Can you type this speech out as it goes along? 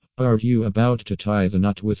Are you about to tie the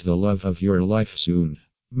knot with the love of your life soon?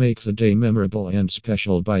 Make the day memorable and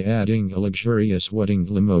special by adding a luxurious wedding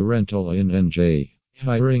limo rental in NJ.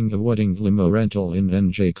 Hiring a wedding limo rental in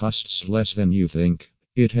NJ costs less than you think.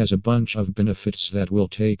 It has a bunch of benefits that will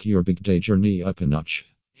take your big day journey up a notch.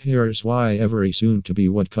 Here's why every soon-to-be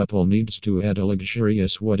wed couple needs to add a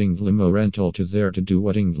luxurious wedding limo rental to their to-do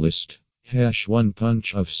wedding list. One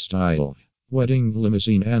punch of style. Wedding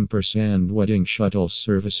limousine & wedding shuttle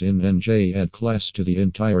service in NJ add class to the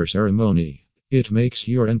entire ceremony. It makes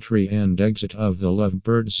your entry and exit of the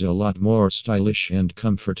lovebirds a lot more stylish and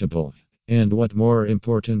comfortable. And what more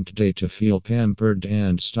important day to feel pampered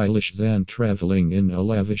and stylish than traveling in a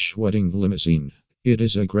lavish wedding limousine? It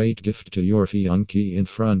is a great gift to your fiancé in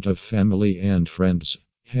front of family and friends.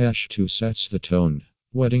 2 sets the tone.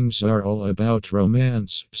 Weddings are all about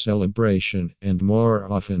romance, celebration, and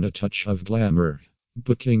more often a touch of glamour.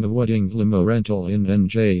 Booking a wedding limo rental in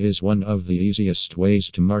NJ is one of the easiest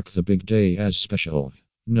ways to mark the big day as special.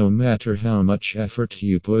 No matter how much effort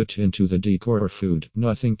you put into the decor or food,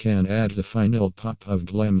 nothing can add the final pop of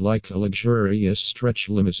glam like a luxurious stretch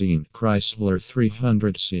limousine, Chrysler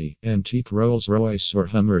 300C, antique Rolls-Royce or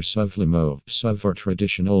Hummer SUV limo, SUV or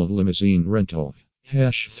traditional limousine rental.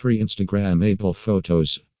 3 Instagrammable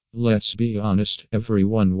photos. Let's be honest,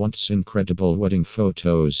 everyone wants incredible wedding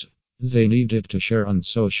photos. They need it to share on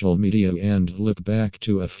social media and look back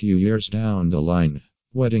to a few years down the line.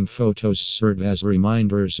 Wedding photos serve as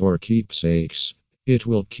reminders or keepsakes. It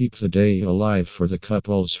will keep the day alive for the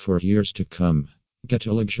couples for years to come. Get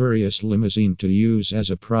a luxurious limousine to use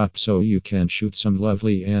as a prop so you can shoot some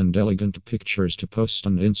lovely and elegant pictures to post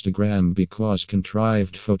on Instagram because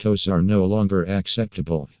contrived photos are no longer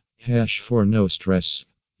acceptable. 4 No stress.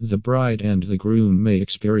 The bride and the groom may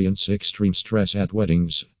experience extreme stress at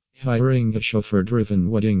weddings. Hiring a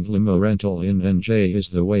chauffeur-driven wedding limo rental in NJ is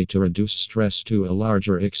the way to reduce stress to a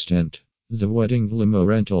larger extent. The wedding limo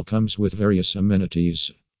rental comes with various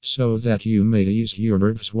amenities, so that you may ease your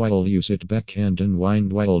nerves while you sit back and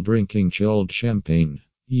unwind while drinking chilled champagne.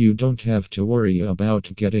 You don't have to worry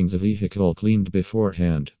about getting the vehicle cleaned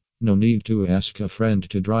beforehand. No need to ask a friend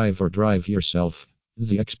to drive or drive yourself.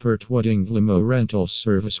 The expert wedding limo rental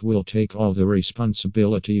service will take all the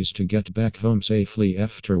responsibilities to get back home safely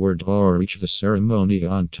afterward or reach the ceremony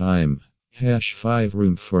on time. 5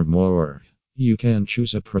 Room for more. You can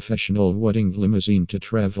choose a professional wedding limousine to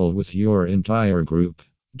travel with your entire group.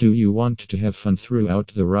 Do you want to have fun throughout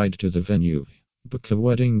the ride to the venue? Book a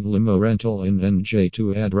wedding limo rental in NJ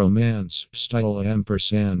to add romance, style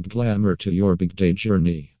 & glamour to your big day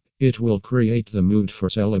journey. It will create the mood for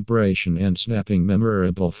celebration and snapping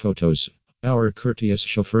memorable photos. Our courteous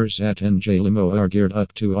chauffeurs at NJ Limo are geared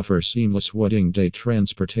up to offer seamless wedding day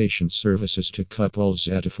transportation services to couples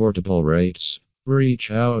at affordable rates.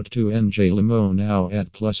 Reach out to NJ Limo now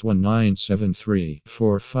at +1973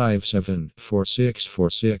 457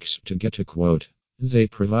 4646 to get a quote. They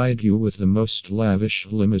provide you with the most lavish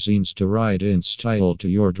limousines to ride in style to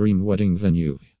your dream wedding venue.